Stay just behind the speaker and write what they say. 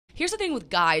here's the thing with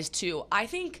guys too. I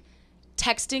think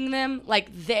texting them, like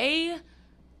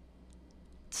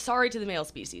sorry to the male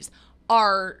species,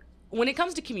 are, when it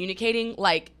comes to communicating,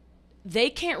 like they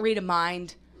can't read a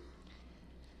mind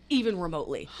even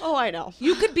remotely. Oh, I know.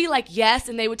 You could be like yes,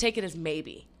 and they would take it as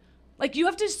maybe. Like you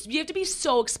have to be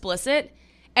so explicit,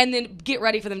 and then get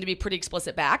ready for them to be pretty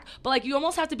explicit back. But like you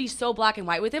almost have to be so black and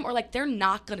white with them, or like they're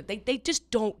not gonna. They just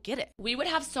don't get it. We would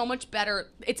have so much better.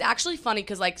 It's actually funny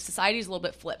because like society's a little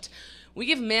bit flipped. We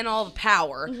give men all the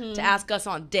power to ask us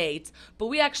on dates, but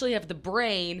we actually have the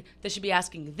brain that should be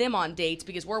asking them on dates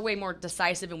because we're way more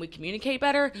decisive and we communicate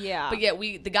better. Yeah. But yet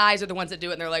the guys are the ones that do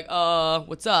it, and they're like,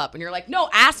 what's up? And you're like, no,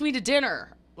 ask me to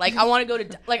dinner. Like, I want to go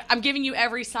to, like, I'm giving you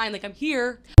every sign, like, I'm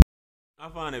here. I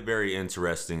find it very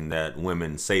interesting that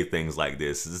women say things like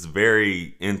this. It's a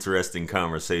very interesting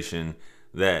conversation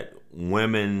that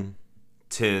women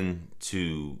tend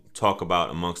to talk about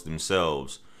amongst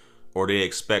themselves, or they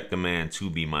expect a man to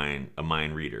be a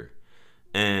mind reader.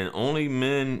 And only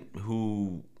men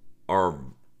who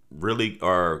really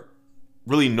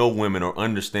know women or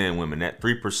understand women, that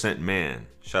 3% man,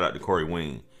 shout out to Corey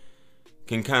Wayne,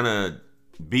 can kind of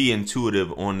be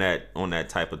intuitive on that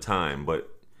type of time. But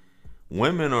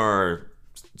women are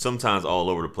sometimes all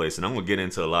over the place, and I'm gonna get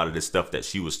into a lot of this stuff that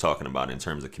she was talking about in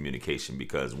terms of communication,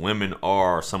 because women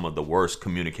are some of the worst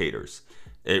communicators,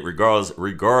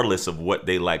 regardless of what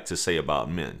they like to say about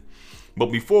men.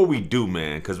 But before we do,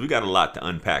 man, because we got a lot to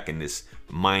unpack in this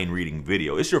mind reading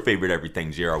video, it's your favorite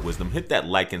everything JR Wisdom. Hit that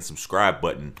like and subscribe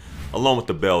button along with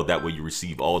the bell, that way you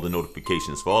receive all the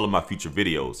notifications for all of my future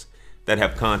videos that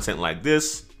have content like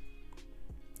this.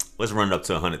 Let's run it up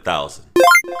to 100,000.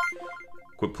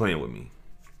 Quit playing with me.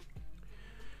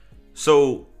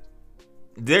 So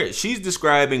she's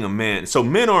describing a man. So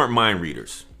men aren't mind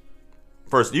readers.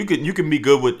 First, you can be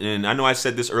good with, and I know I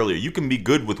said this earlier, you can be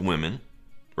good with women,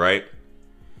 right?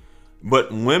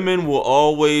 But women will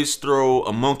always throw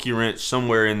a monkey wrench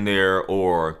somewhere in there,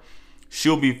 or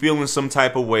she'll be feeling some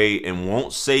type of way and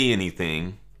won't say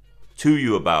anything to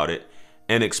you about it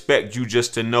and expect you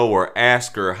just to know, or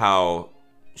ask her how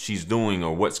she's doing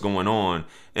or what's going on.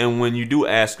 And when you do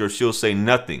ask her, she'll say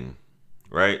nothing,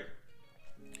 right?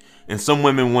 And some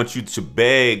women want you to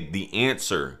beg the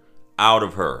answer out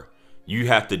of her. You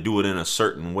have to do it in a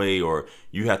certain way, or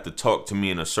you have to talk to me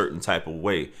in a certain type of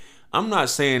way. I'm not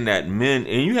saying that men,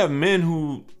 and you have men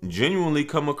who genuinely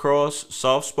come across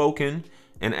soft-spoken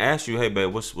and ask you, hey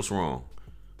babe, what's wrong?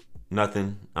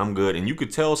 Nothing, I'm good. And you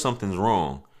could tell something's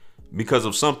wrong because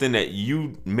of something that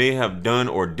you may have done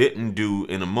or didn't do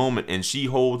in a moment, and she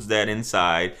holds that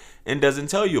inside and doesn't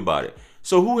tell you about it.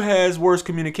 So who has worse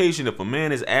communication? If a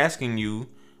man is asking you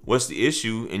what's the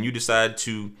issue and you decide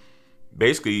to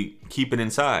basically keep it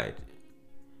inside.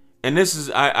 And this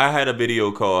is, I had a video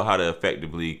called How to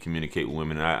Effectively Communicate with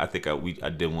Women. I think I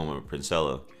did one with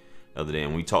Princella the other day,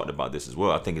 and we talked about this as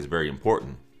well. I think it's very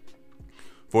important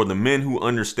for the men who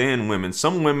understand women.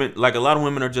 Some women, like a lot of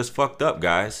women, are just fucked up,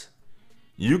 guys.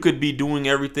 You could be doing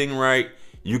everything right.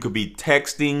 You could be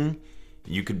texting.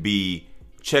 You could be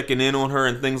checking in on her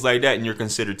and things like that, and you're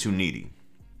considered too needy,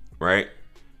 right?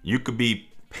 You could be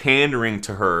pandering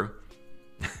to her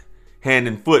hand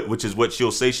and foot, which is what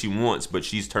she'll say she wants, but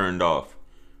she's turned off,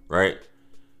 right?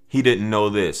 He didn't know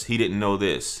this. He didn't know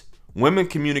this. Women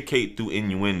communicate through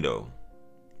innuendo,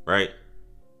 right?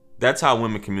 That's how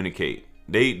women communicate.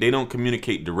 They don't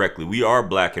communicate directly. We are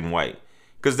black and white,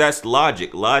 because that's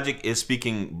logic. Logic is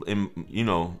speaking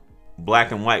in,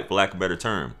 black and white, for lack of a better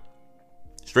term.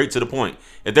 Straight to the point.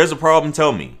 If there's a problem,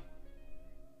 tell me.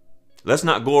 Let's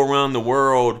not go around the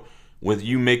world with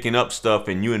you making up stuff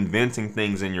and you inventing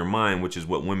things in your mind, which is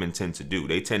what women tend to do.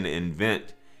 They tend to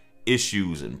invent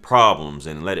issues and problems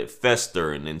and let it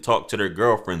fester, and then talk to their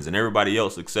girlfriends and everybody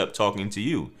else except talking to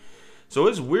you. So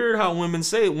it's weird how women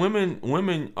say it.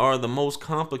 Women are the most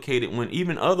complicated, when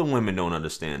even other women don't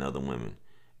understand other women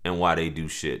and why they do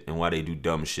shit and why they do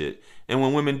dumb shit. And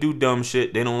when women do dumb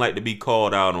shit, they don't like to be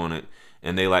called out on it,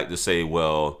 and they like to say,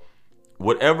 well,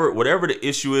 whatever the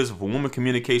issue is, if a woman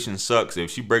communication sucks,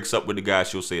 if she breaks up with the guy,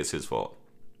 she'll say it's his fault.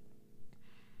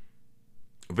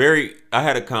 I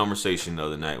had a conversation the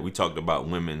other night. We talked about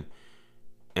women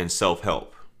and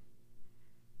self-help.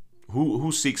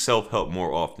 Who seeks self-help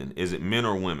more often? Is it men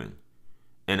or women?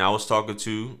 And I was talking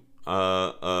to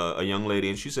a young lady,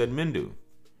 and she said men do.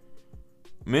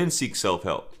 Men seek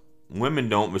self-help. Women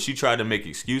don't, but she tried to make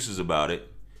excuses about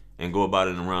it and go about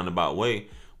it in a roundabout way.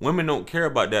 Women don't care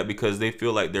about that because they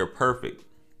feel like they're perfect.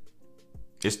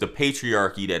 It's the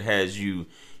patriarchy that has you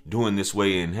doing this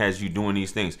way and has you doing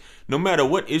these things. No matter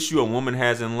what issue a woman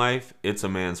has in life, it's a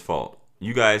man's fault.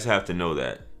 You guys have to know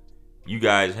that. You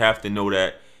guys have to know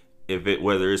that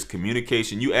whether it's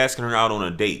communication, you asking her out on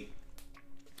a date.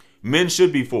 Men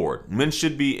should be forward. Men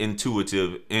should be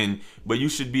intuitive, but you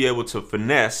should be able to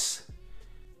finesse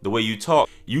the way you talk.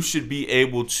 You should be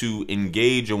able to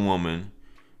engage a woman,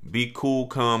 be cool,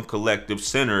 calm, collective,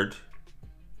 centered.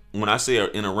 When I say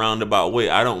in a roundabout way,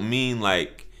 I don't mean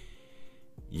like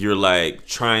you're like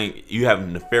you have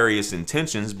nefarious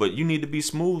intentions, but you need to be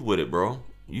smooth with it, bro.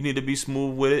 You need to be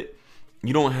smooth with it.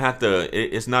 You don't have to,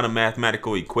 it's not a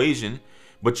mathematical equation,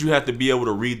 but you have to be able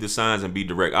to read the signs and be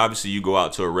direct. Obviously, you go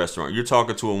out to a restaurant, you're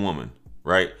talking to a woman,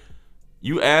 right?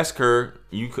 You ask her,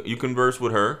 you converse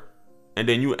with her, and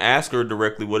then you ask her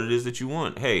directly what it is that you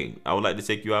want. Hey, I would like to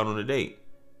take you out on a date.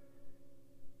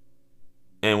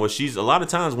 And a lot of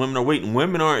times women are waiting.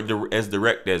 Women aren't as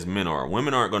direct as men are.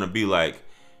 Women aren't going to be like,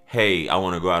 hey, I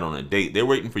want to go out on a date. They're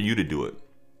waiting for you to do it.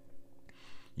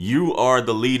 You are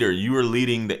the leader. You are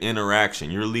leading the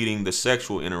interaction. You're leading the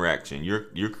sexual interaction.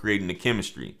 You're creating the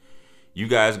chemistry. You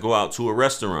guys go out to a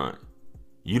restaurant.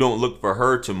 You don't look for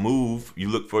her to move. You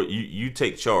look for you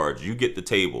take charge. You get the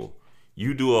table.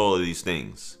 You do all of these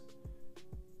things.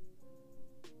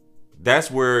 That's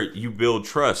where you build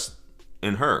trust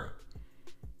in her.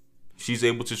 She's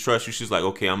able to trust you. She's like,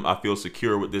 okay, I feel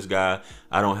secure with this guy.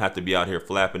 I don't have to be out here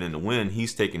flapping in the wind.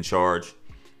 He's taking charge.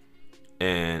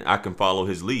 And I can follow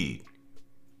his lead.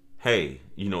 Hey,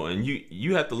 and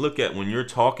you have to look at when you're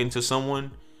talking to someone,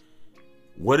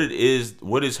 what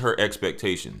is her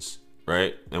expectations,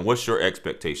 right? And what's your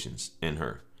expectations in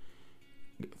her?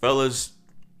 Fellas,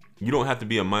 you don't have to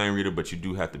be a mind reader, but you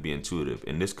do have to be intuitive.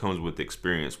 And this comes with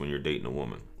experience when you're dating a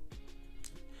woman.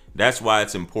 That's why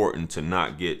it's important to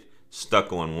not get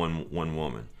stuck on one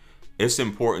woman. It's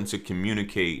important to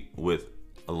communicate with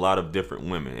a lot of different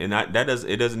women, and it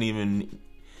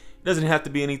doesn't have to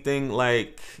be anything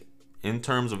like in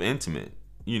terms of intimate,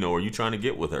 or you trying to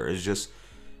get with her. It's just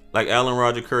like Alan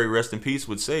Roger Curry, rest in peace,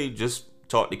 would say, just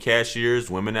talk to cashiers,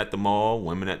 women at the mall,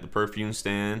 women at the perfume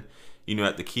stand,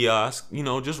 at the kiosk,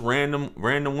 just random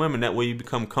women. That way you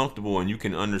become comfortable and you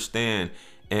can understand.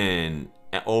 And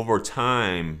over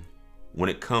time, when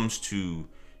it comes to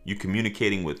you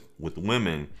communicating with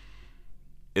women,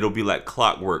 it'll be like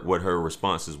clockwork what her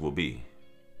responses will be.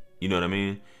 You know what I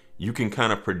mean? You can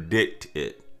kind of predict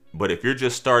it. But if you're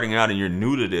just starting out and you're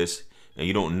new to this and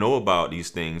you don't know about these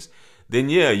things, then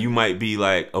yeah, you might be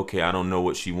like, okay, I don't know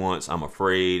what she wants. I'm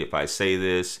afraid if I say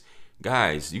this.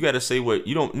 Guys, you got to say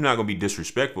you're not going to be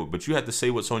disrespectful, but you have to say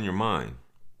what's on your mind.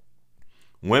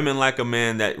 Women like a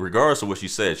man that, regardless of what she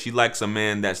said, she likes a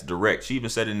man that's direct. She even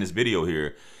said in this video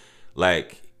here,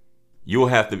 like,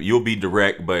 you'll be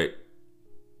direct, but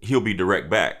he'll be direct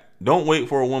back. Don't wait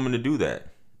for a woman to do that.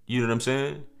 You know what I'm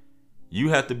saying? You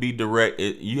have to be direct.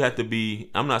 You have to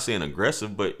be, I'm not saying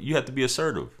aggressive, but you have to be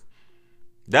assertive.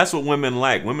 That's what women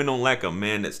like. Women don't like a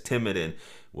man that's timid and,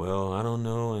 well, I don't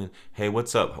know. And hey,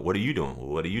 what's up? What are you doing? Well,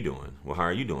 what are you doing? Well, how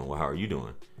are you doing? Well, how are you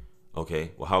doing?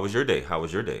 Okay. Well, how was your day? How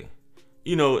was your day?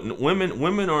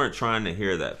 Women aren't trying to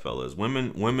hear that, fellas.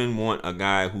 Women want a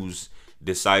guy who's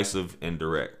decisive and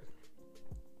direct.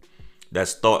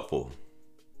 That's thoughtful.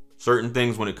 Certain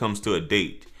things when it comes to a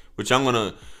date, which I'm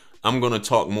gonna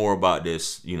talk more about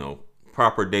this,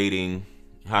 proper dating,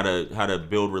 how to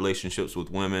build relationships with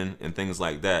women and things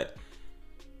like that.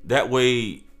 That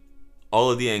way, all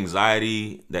of the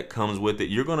anxiety that comes with it,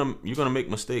 you're gonna make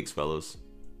mistakes, fellas.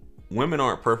 Women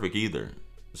aren't perfect either.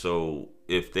 So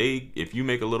if you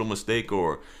make a little mistake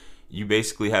or you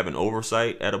basically have an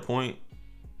oversight at a point,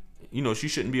 she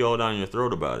shouldn't be all down your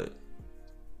throat about it.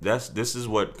 This is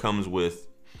what comes with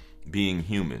being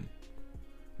human.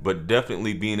 But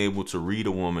definitely being able to read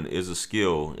a woman is a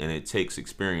skill, and it takes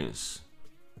experience.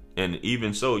 And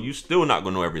even so, you still not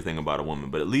gonna know everything about a woman,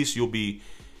 but at least you'll be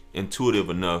intuitive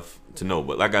enough to know.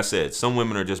 But like I said, some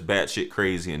women are just batshit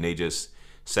crazy and they just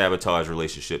sabotage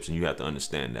relationships, and you have to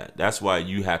understand that. That's why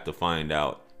you have to find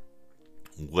out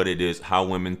what it is, how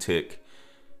women tick,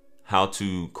 how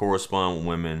to correspond with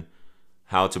women,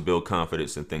 how to build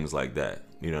confidence and things like that.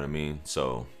 You know what I mean?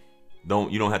 So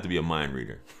you don't have to be a mind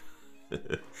reader.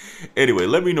 Anyway,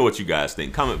 let me know what you guys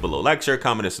think. Comment below. Like, share,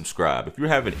 comment, and subscribe. If you're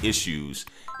having issues,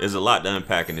 there's a lot to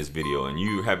unpack in this video, and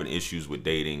you're having issues with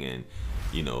dating and,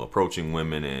 approaching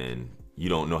women, and you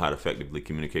don't know how to effectively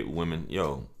communicate with women,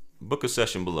 book a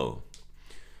session below.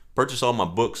 Purchase all my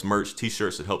books, merch,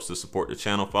 t-shirts. It helps to support the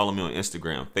channel. Follow me on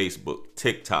Instagram, Facebook,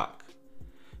 TikTok.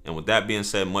 And with that being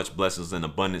said, much blessings and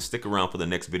abundance. Stick around for the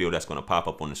next video that's going to pop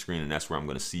up on the screen, and that's where I'm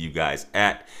going to see you guys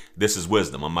at. This is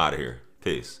Wisdom. I'm out of here.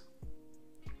 Peace.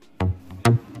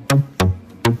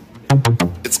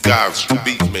 It's God's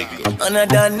beat maker. And I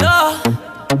don't know.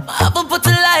 I'ma put a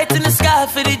light in the sky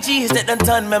for the G's that done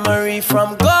turn memory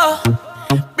from go.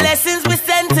 Blessings we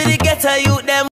send to the ghetto